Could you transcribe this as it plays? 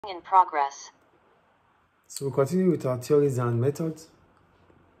In progress. So we'll continue with our theories and methods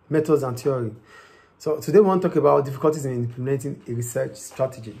and theory. So today we want to talk about difficulties in implementing a research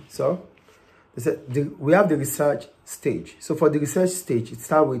strategy. So we have the research stage. So for the research stage, it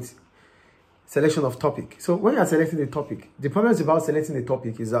starts with selection of topic. So when you are selecting the topic, the problem about selecting the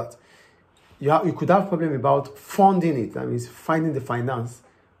topic is that you could have problem about funding it. That means finding the finance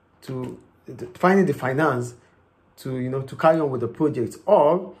to carry on with the project,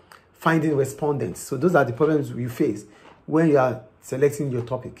 or finding respondents. So those are the problems we face when you are selecting your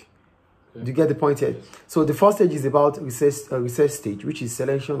topic. Okay. Do you get the point here? So the first stage is about research stage, which is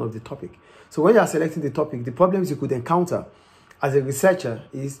selection of the topic. So when you are selecting the topic, the problems you could encounter as a researcher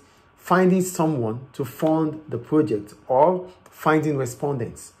is finding someone to fund the project, or finding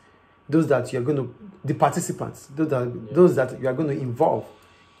respondents, those that you're going to, the participants, those that you are going to involve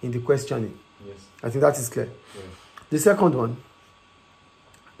in the questioning. Yes. I think that is clear. Yes. The second one,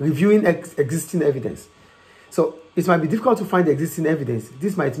 reviewing existing evidence. So it might be difficult to find existing evidence.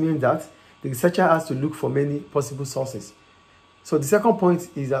 This might mean that the researcher has to look for many possible sources. So the second point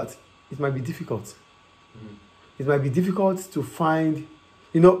is that it might be difficult. Mm-hmm. It might be difficult to find,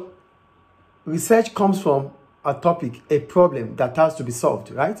 research comes from a topic, a problem that has to be solved,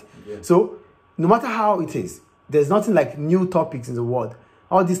 right? Yeah. So no matter how it is, there's nothing like new topics in the world.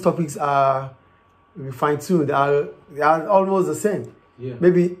 All these topics are fine-tuned, they are almost the same. Yeah.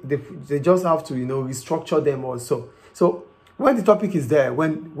 Maybe they just have to, restructure them also. So when the topic is there,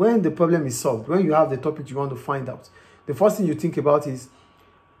 when the problem is solved, when you have the topic you want to find out, the first thing you think about is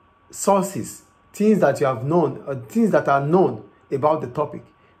sources, things that you have known, or things that are known about the topic.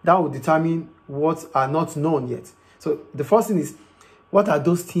 That will determine what are not known yet. So the first thing is, what are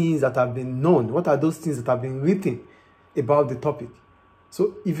those things that have been known? What are those things that have been written about the topic?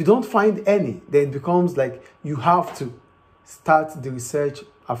 So if you don't find any, then it becomes like you have to start the research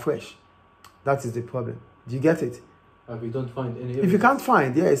afresh. That is the problem. Do you get it? If you don't find any evidence. If you can't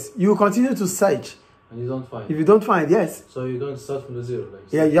find, yes, you continue to search. And you don't find. If you don't find, yes. So you don't start from the zero.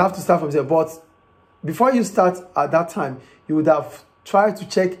 Yeah, you have to start from zero. But before you start at that time, you would have tried to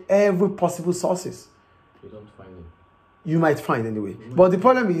check every possible sources. You don't find it. You might find anyway. But the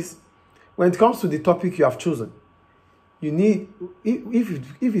problem is, when it comes to the topic you have chosen, you need,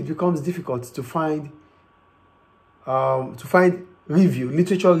 if it becomes difficult to find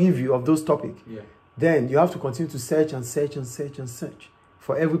literature review of those topics, yeah, then you have to continue to search and search and search and search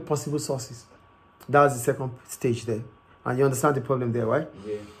for every possible sources. That's the second stage there. And you understand the problem there, right?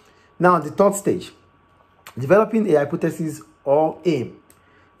 Yeah. Now, the third stage, developing a hypothesis or aim.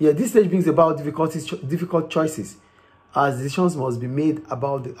 Yeah, this stage brings about difficult choices, as decisions must be made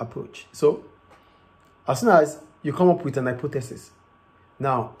about the approach. So, as soon as you come up with an hypothesis,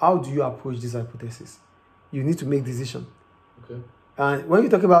 now, how do you approach this hypothesis? You need to make decision. Okay. And when you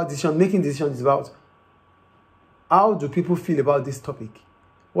talk about decision, making decisions is about how do people feel about this topic?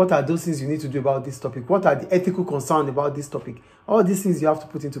 What are those things you need to do about this topic? What are the ethical concerns about this topic? All these things you have to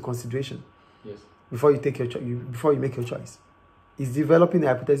put into consideration. Yes. Before you take before you make your choice. Is developing a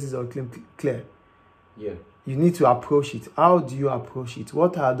hypothesis or claim clear? Yeah. You need to approach it. How do you approach it?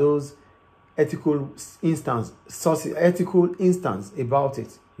 What are those ethical instance about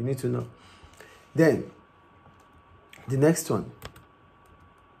it? You need to know. Then the next one.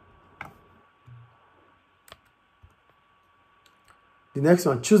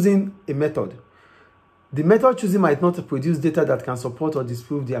 Choosing a method. The method choosing might not produce data that can support or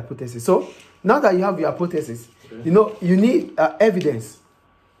disprove the hypothesis. So now that you have your hypothesis, okay, you need evidence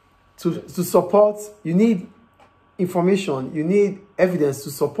to support. You need information. You need evidence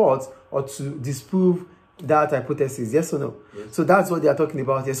to support or to disprove that hypothesis. Yes or no? Yes. So that's what they are talking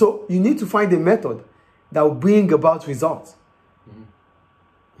about here. So you need to find a method that will bring about results.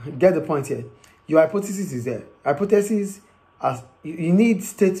 Mm-hmm. Get the point here. Your hypothesis is there. You need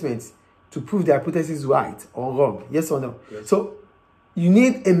statements to prove the hypothesis right or wrong. Yes or no? Yes. So you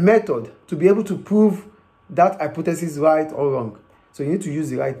need a method to be able to prove that hypothesis right or wrong. So you need to use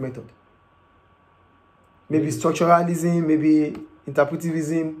the right method. Maybe structuralism, maybe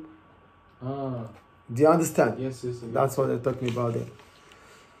interpretivism. Do you understand? Yes. That's what they're talking about there.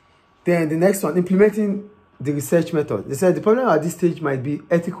 Then the next one, implementing the research method. They said the problem at this stage might be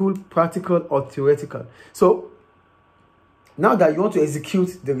ethical, practical, or theoretical. So now that you want to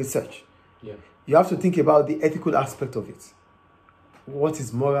execute the research, yeah, you have to think about the ethical aspect of it. What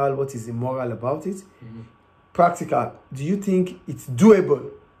is moral? What is immoral about it? Mm-hmm. Practical. Do you think it's doable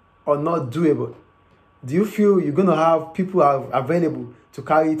or not doable? Do you feel you're going to have people available to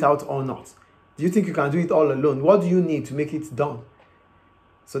carry it out or not? Do you think you can do it all alone? What do you need to make it done?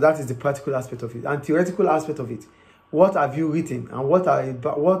 So that is the practical aspect of it. And theoretical aspect of it. what have you written, and what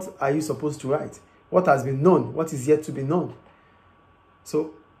are you supposed to write? What has been known? What is yet to be known?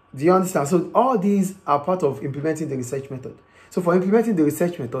 So, do you understand? So, all these are part of implementing the research method. So, for implementing the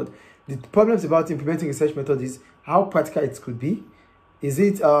research method, the problems about implementing research method is how practical it could be. Is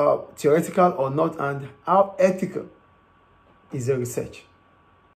it theoretical or not? And how ethical is the research?